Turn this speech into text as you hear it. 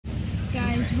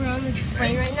Guys, we're on the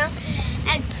train right now,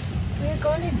 and we're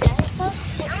going to Daddy's house.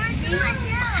 We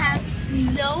have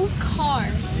no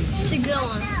car to go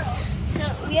on, so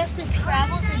we have to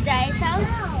travel to Daddy's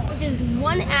house, which is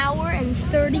 1 hour and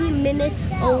 30 minutes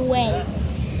away.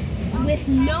 With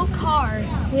no car,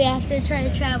 we have to try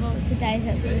to travel to Daddy's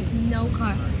house with no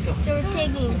car. So we're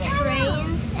taking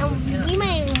trains, and we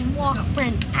might even walk for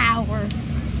an hour.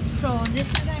 So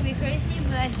this is gonna be crazy,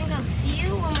 but I think I'll see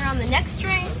you when we're on the next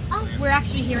train. Oh, we're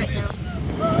actually here right now.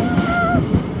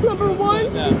 Number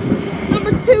one,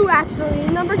 number two actually,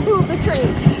 number two of the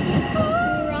trains.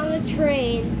 We're on the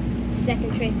train,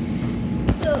 second train.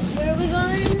 So where are we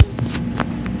going?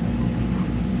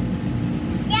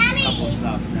 Daddy,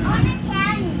 on the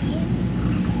candy.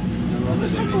 What the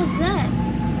heck was that?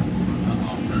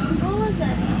 What was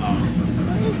that?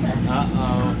 What is that?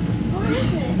 Uh-oh. What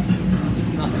is it?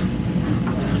 It's nothing.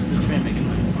 It's just the train making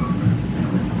noise.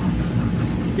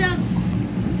 So,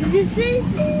 this is,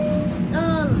 I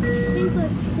think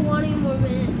like 20 more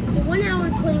minutes. 1 hour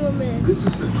and 20 more minutes.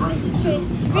 This is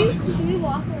crazy. Should we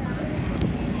walk around?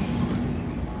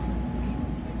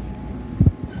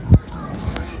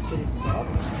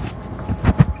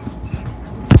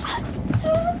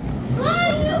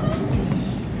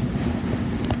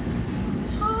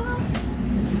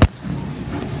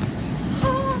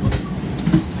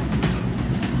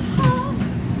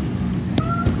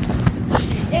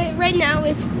 Right now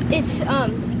it's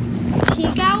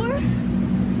peak hour.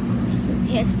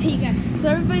 Yeah, it's peak hour. So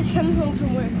everybody's coming home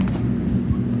from work.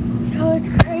 So it's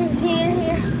crazy in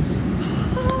here.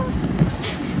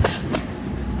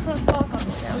 Let's walk up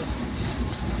and down.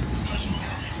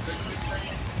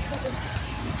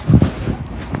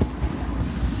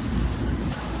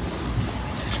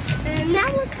 And now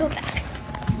let's go back.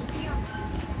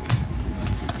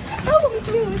 Oh, with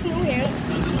me with no hands.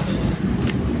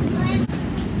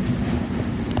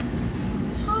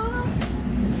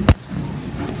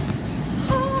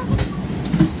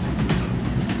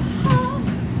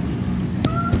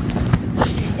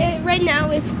 Right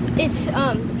now it's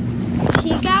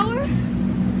peak hour.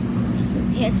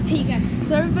 Yeah, it's peak hour.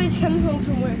 So everybody's coming home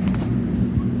from work.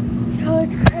 So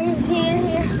it's crazy in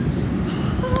here.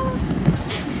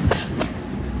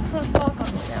 Let's walk up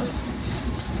and down.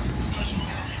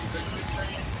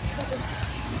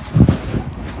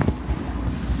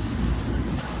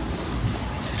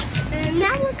 And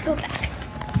now let's go back.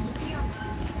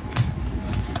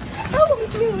 Oh,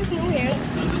 with me with no hands.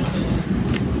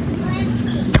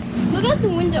 Look out the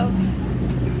window.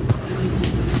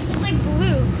 It's like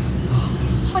blue.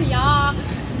 Oh yeah.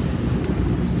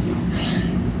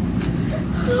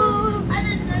 I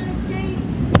didn't understand.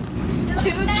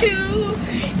 Choo choo.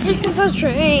 Here comes the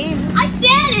train. I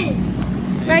did it.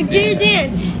 Right, do your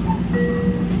dance.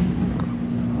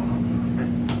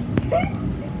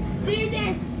 Do your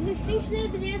dance. Sing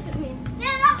Snoop and dance with me.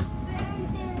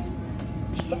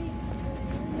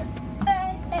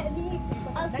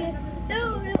 Okay.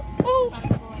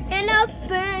 And I'll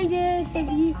burn it.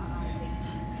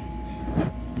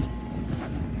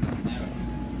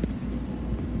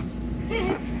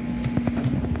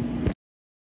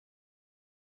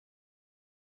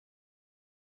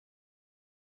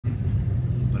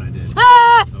 But I did.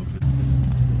 Ah! So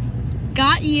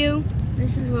Got you.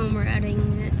 This is when we're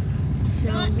editing it.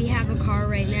 So we have a car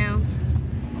right now.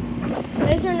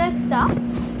 This is our next stop.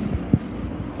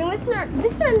 So this is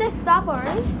our next stop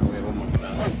already. oh, we have one more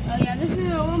stop. Oh yeah, this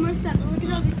is our one more stop. Look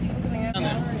at all these people coming out.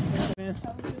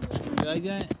 You like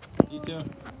that? You too?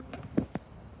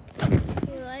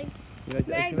 You like? You like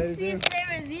the excavator too? Steve's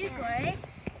favorite vehicle, right?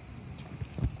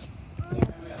 We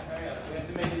have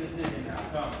to make a decision now.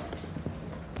 Come.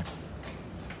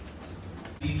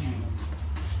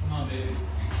 Come on, baby.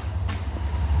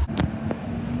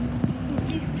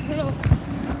 Spooky tunnel.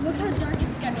 Look how dark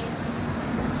it's getting.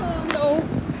 Oh no.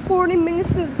 40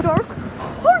 minutes in the dark.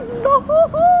 Oh no.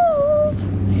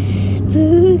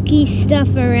 Spooky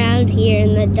stuff around here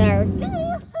in the dark.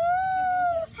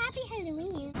 Happy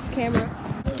Halloween. Camera.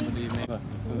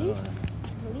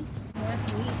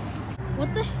 Police.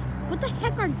 What the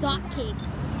heck are dot cakes?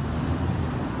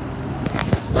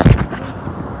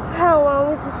 How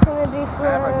long is this gonna be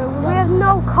for? We have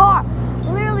no car.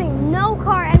 Literally no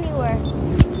car anywhere.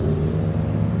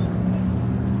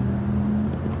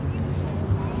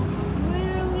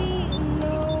 Literally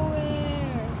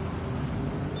nowhere.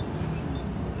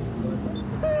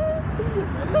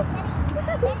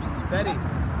 Betty.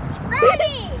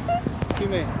 Daddy. Excuse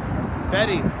me.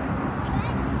 Betty.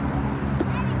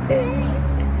 Betty.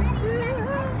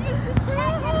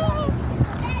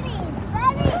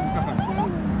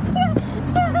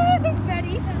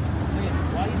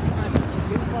 Why are you behind me?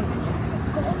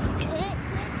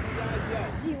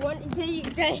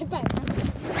 got hit by a car.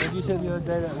 What did you say the other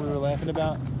day that we were laughing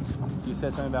about? You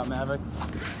said something about Maverick?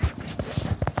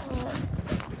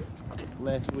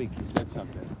 Last week you said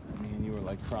something. I mean, you were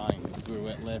like crying because we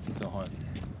were laughing so hard.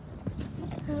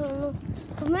 I don't know.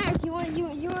 Well, Mark, you want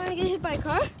to get hit by a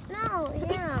car? No,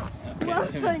 yeah. Well,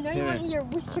 I know you want your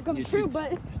wish to come true,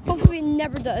 but hopefully it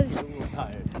never does. I'm a little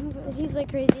tired. He's like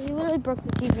crazy. He literally broke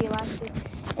the TV last week.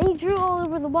 And he drew all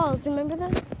over the walls. Remember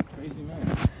that? Crazy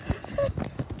man.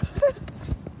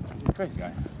 He's a crazy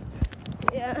guy.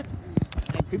 Yeah.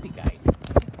 Hey, creepy guy.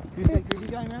 You say creepy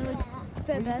guy, Maverick?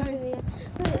 Bad baby.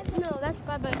 Wait, no, that's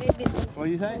Bye Bye Baby. What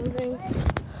do you say?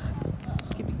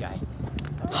 Creepy guy.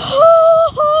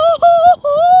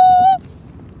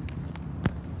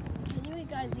 Can you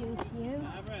guys even see him?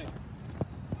 Maverick.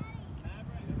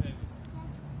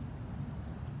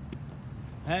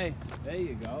 Hey, there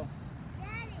you go.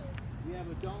 Daddy. Yeah,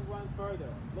 but don't run further.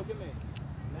 Look at me.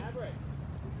 Maverick.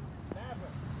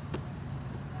 Maverick.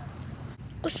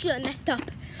 Oh shit, I messed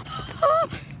up.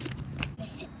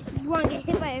 You want to get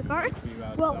hit by a car?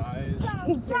 Well,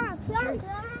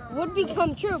 would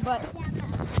become true, but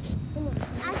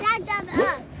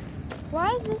why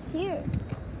is this here?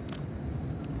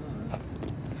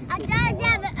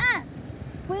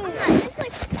 Wait, is this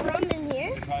like from in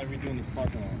here? Probably redoing this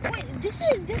parking lot. Wait, this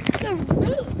is the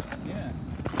roof. Yeah.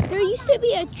 There used to be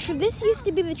this used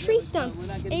to be the tree stump.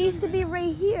 It used to be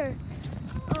right here.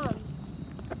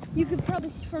 You could probably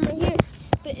see from right here.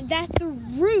 But that's the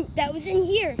root that was in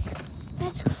here.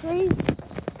 That's crazy.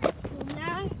 Well,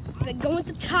 now I'm going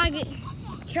to Target.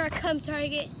 Here I come,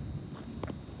 Target.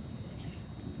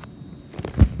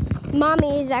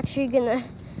 Mommy is actually gonna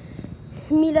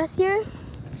meet us here.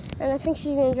 And I think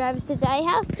she's gonna drive us to Daddy's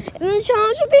house. And the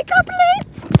challenge will be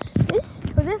complete.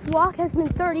 This walk has been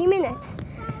 30 minutes.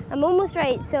 I'm almost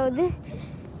right. So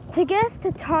to get us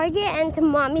to Target and to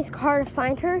Mommy's car to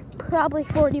find her, probably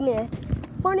 40 minutes.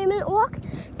 40-minute walk,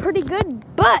 pretty good,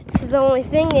 but the only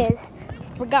thing is,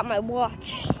 I forgot my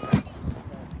watch.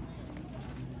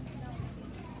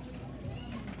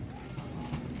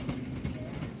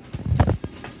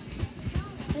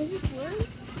 Is this blurry?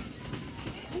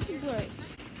 This is blurry.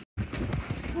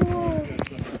 Whoa.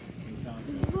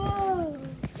 Whoa.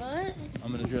 What?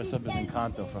 I'm gonna dress up as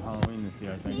Encanto for Halloween this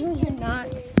year, I think. No, you're not.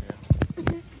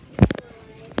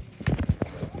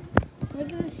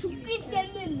 Look at the super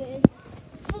standing there.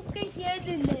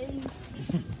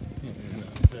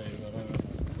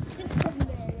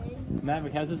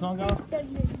 Maverick, how's this song go?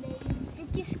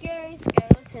 Spooky, scary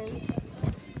skeletons.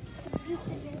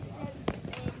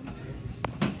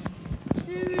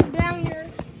 Shiver down your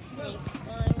snake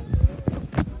spine.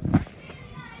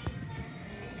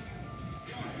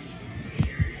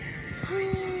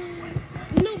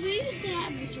 No, we used to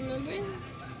have this, remember?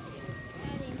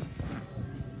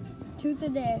 Truth or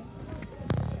dare?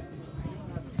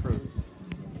 Truth.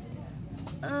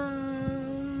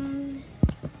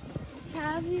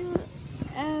 Have you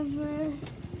ever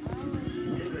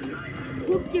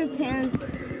pooped your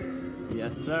pants?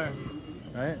 Yes, sir.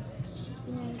 Right?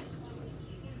 Yeah.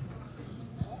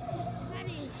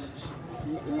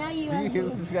 Now you Did you ask hear me.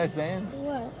 what this guy's saying?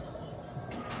 What?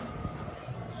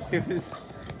 He was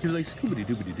like scoobity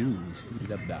doobity doo, scoobity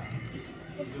dub da.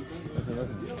 Listen.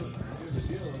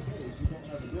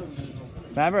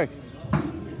 Maverick.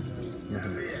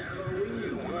 Listen.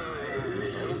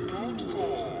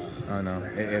 Oh no,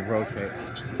 it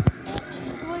rotates.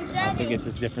 Well, I Daddy, think it's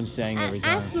a different saying every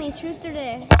time. ask me, truth or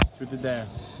dare? Truth or dare?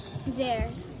 Dare.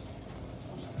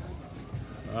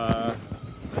 I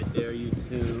dare you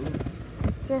to.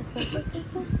 Dress up as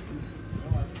something?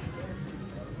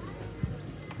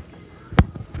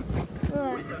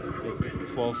 What? Get this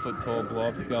 12-foot tall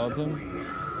blow-up skeleton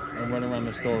and run around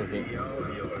the store with it.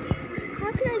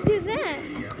 How can I do that?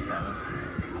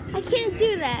 I can't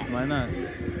do that. Why not?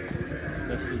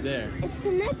 That's the dare. It's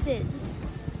connected.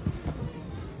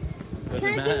 Doesn't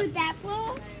Can I do matter. with that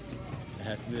blow? It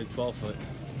has to be a 12-foot.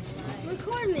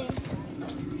 Record me.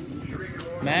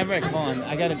 Maverick, hold on.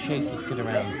 I gotta chase this kid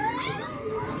around.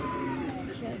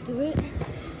 Should I do it?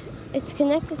 It's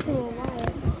connected to a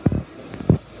wire.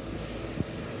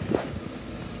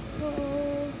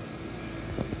 Oh.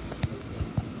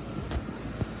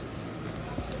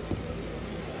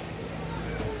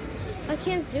 I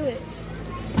can't do it.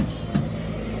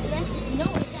 It's connected. No,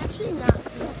 it's actually not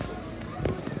connected.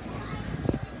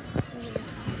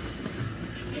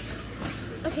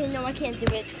 Okay, no, I can't do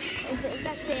it.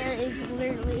 That dare is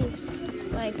literally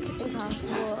like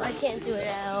impossible. I can't do it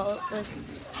at all. Like,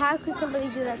 how could somebody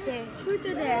do that dare? Truth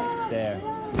or dare? There.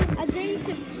 I dare you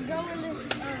to go in this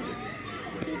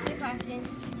pizza costume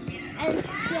and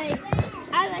say,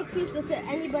 I I like pizza to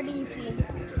anybody you see.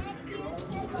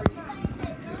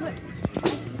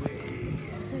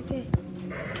 Okay.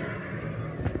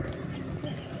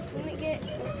 Let me get.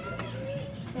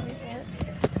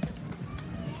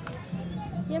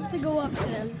 You have to go up to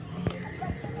them.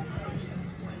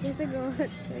 You have to go up to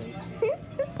them.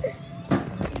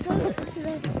 Go to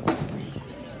them.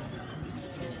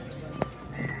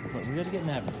 But we gotta get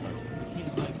Maverick first. We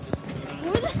can't like just.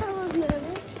 Where the hell is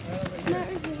Maverick?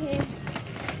 Maverick's in here.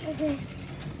 Okay.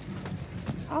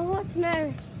 I'll watch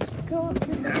Maverick. Go up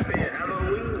this way.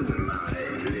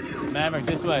 Maverick,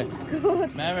 this way. Go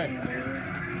up. Maverick.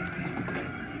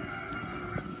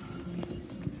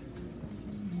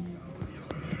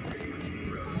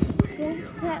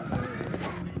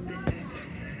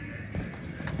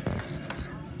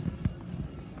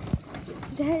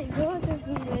 Daddy, go up this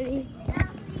way, buddy.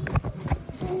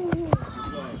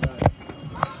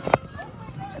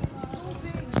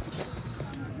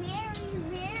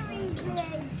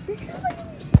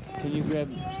 Can you grab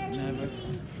Maverick?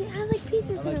 See, I like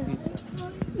pizza I too. like pizza.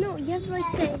 No, you have to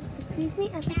like say, excuse me,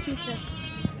 I like pizza.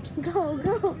 Go,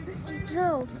 go,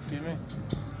 go. You see me?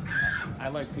 I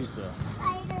like pizza.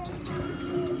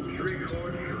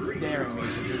 Daring me to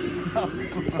do this stuff.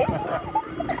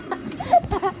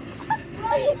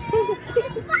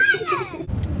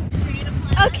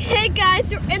 Okay,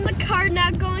 guys, we're in the car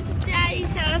now going to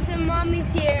Daddy's house and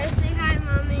Mommy's here. Say hi,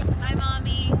 Mommy. Hi,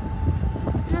 Mommy.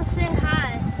 No, say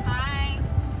hi. Hi.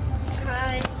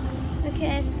 Hi.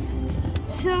 Okay.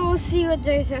 So we'll see you at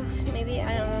Daddy's house. Maybe,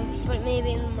 I don't know, but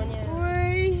maybe in the morning.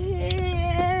 We're here.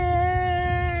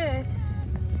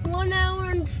 1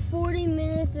 hour and 40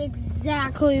 minutes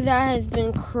exactly. That has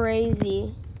been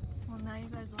crazy. Well, now you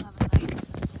guys will have a nice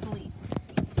sleep.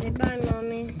 Say bye,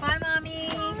 Mommy. Bye, Mommy.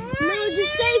 No,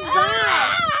 just say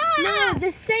bye. No,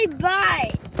 just say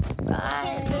bye.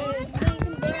 Bye. They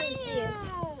can barely see you.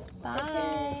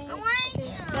 Bye.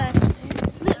 Bye.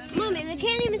 Look, Mommy, they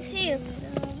can't even see you.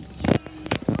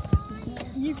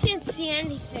 You can't see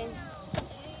anything.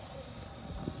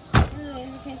 Really,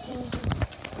 you can't see anything.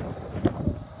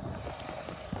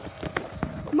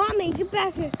 Mommy, get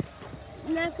back here.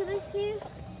 Now, can they see you?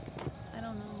 I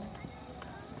don't know.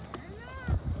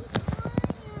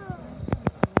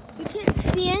 You can't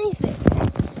see anything.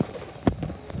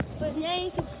 But now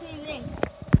you can see this.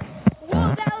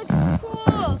 Whoa, that looks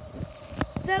cool.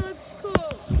 That looks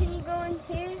cool. Can you go in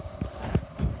here?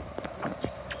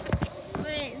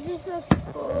 Wait, this looks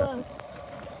cool. Look.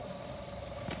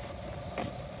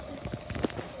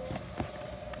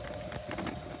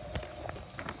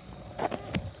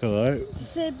 Hello.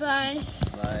 Say bye.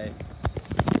 Bye.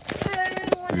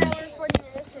 1 hour and 40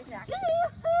 minutes exactly.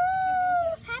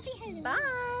 Bye.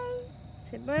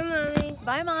 Say bye, Mommy.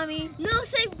 Bye, Mommy. No,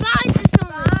 say bye to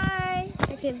someone. Bye.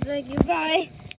 Okay, thank you. Bye.